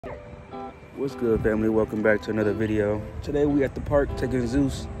What's good, family? Welcome back to another video. Today we at the park taking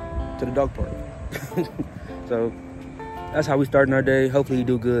Zeus to the dog park. So that's how we starting our day. Hopefully he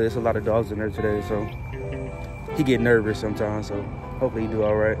do good. It's a lot of dogs in there today, so he get nervous sometimes, so hopefully he do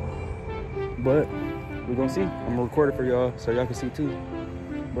all right. But we're gonna see. I'm gonna record it for y'all so y'all can see too.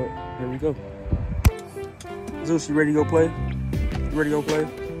 But here we go. Zeus, you ready to go play? You ready to go play?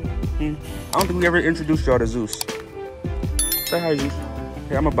 I don't think we ever introduced y'all to Zeus. Say hi, Zeus.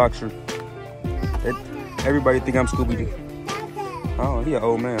 Hey, I'm a boxer. Everybody think I'm Scooby-Doo. Oh, he an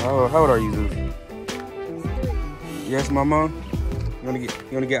old man. How old are you, Zeus? Yes, mama? You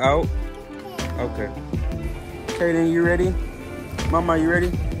wanna get out? Okay. Okay, then you ready? Mama, you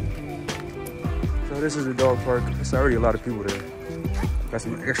ready? So this is the dog park. There's already a lot of people there. Got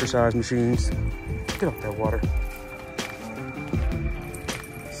some exercise machines. Get off that water.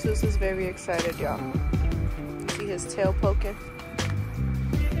 Zeus is very excited, y'all. See his tail poking?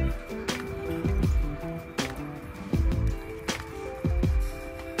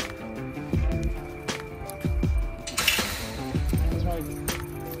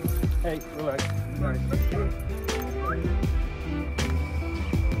 Hey, relax. Nice.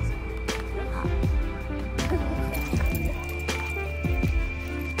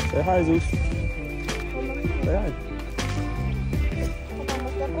 Say hi, Zeus. Say hi.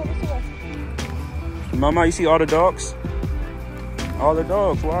 Mama, you see all the dogs? All the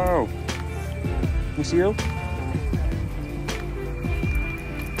dogs, wow. You see them?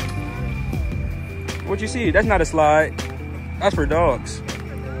 What you see? That's not a slide. That's for dogs.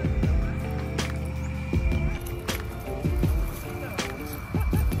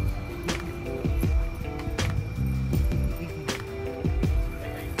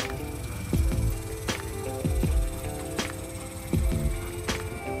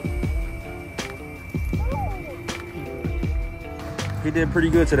 He did pretty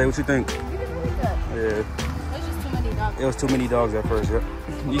good today. What you think? He did really good. Yeah. It was just too many dogs. It was too many dogs at first, yep.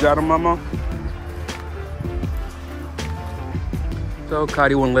 You got him, mama? So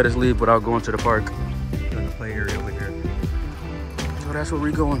Cotty wouldn't let us leave without going to the park. In the play area over here. So that's where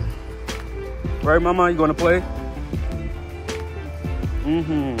we're going. Right, mama? You gonna play?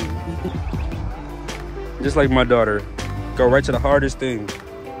 Just like my daughter. Go right to the hardest thing.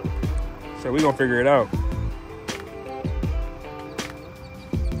 So we're gonna figure it out.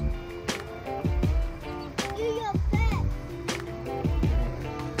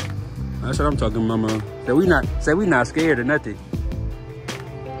 That's what I'm talking, mama. Say we not scared or nothing.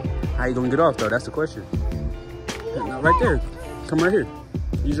 How you gonna get off though? That's the question. No, right there. Come right here.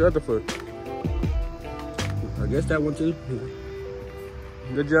 Use your other foot. I guess that one too.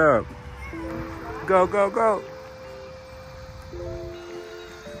 Good job. Go, go, go.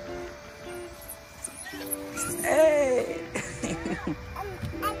 Hey.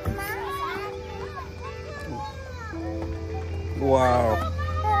 Wow.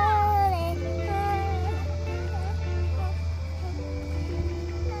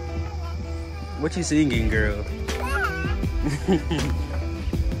 What you singing, girl?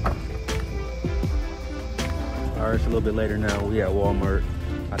 Alright, it's a little bit later now. We at Walmart.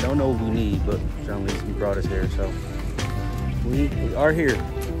 I don't know what we need, but John Lee's brought us here, so we are here,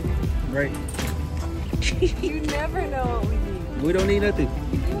 right? You never know what we need. We don't need nothing.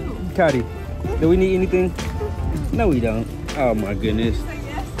 We do. Cotty, do we need anything? No, we don't. Oh my goodness.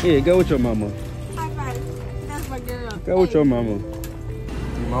 Yes. Yeah, go with your mama. High five. That's my girl. Go with your mama.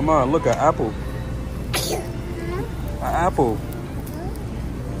 Mama, look, an apple. An apple.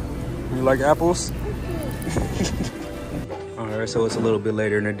 You like apples? Alright, so it's a little bit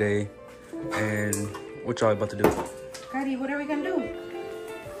later in the day. And what y'all about to do? Cuddy, what are we gonna do?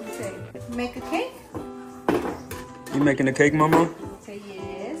 You say, make a cake? You making a cake, mama? Say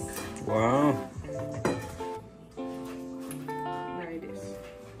yes. Wow. There it is.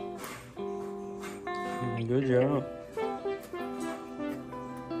 Good job.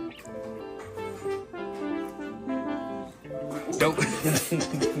 Dope.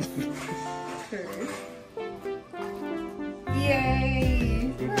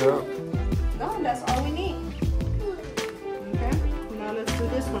 Yay! Good job. No, that's all we need. Okay, now let's do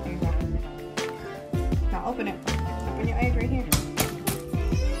this one. Now open it. Open your egg right here.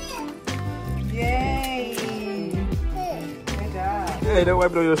 Yay! Good job. Hey, don't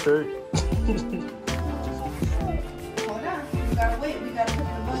wipe it on your shirt. Hold on. We gotta wait. We gotta put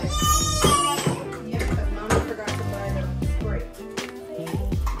the butter. Yep, because Mama forgot to buy the spray.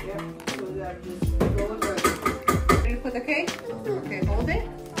 Yep, so we gotta just go with it. Ready to put the cake? Okay, hold it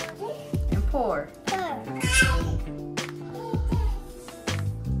and pour.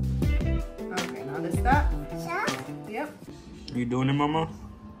 Okay, now let's stop. Yep. You doing it, mama?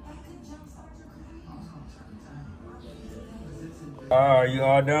 Are you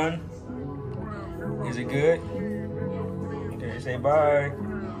all done? Is it good? Okay, say bye.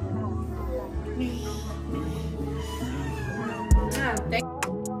 Thank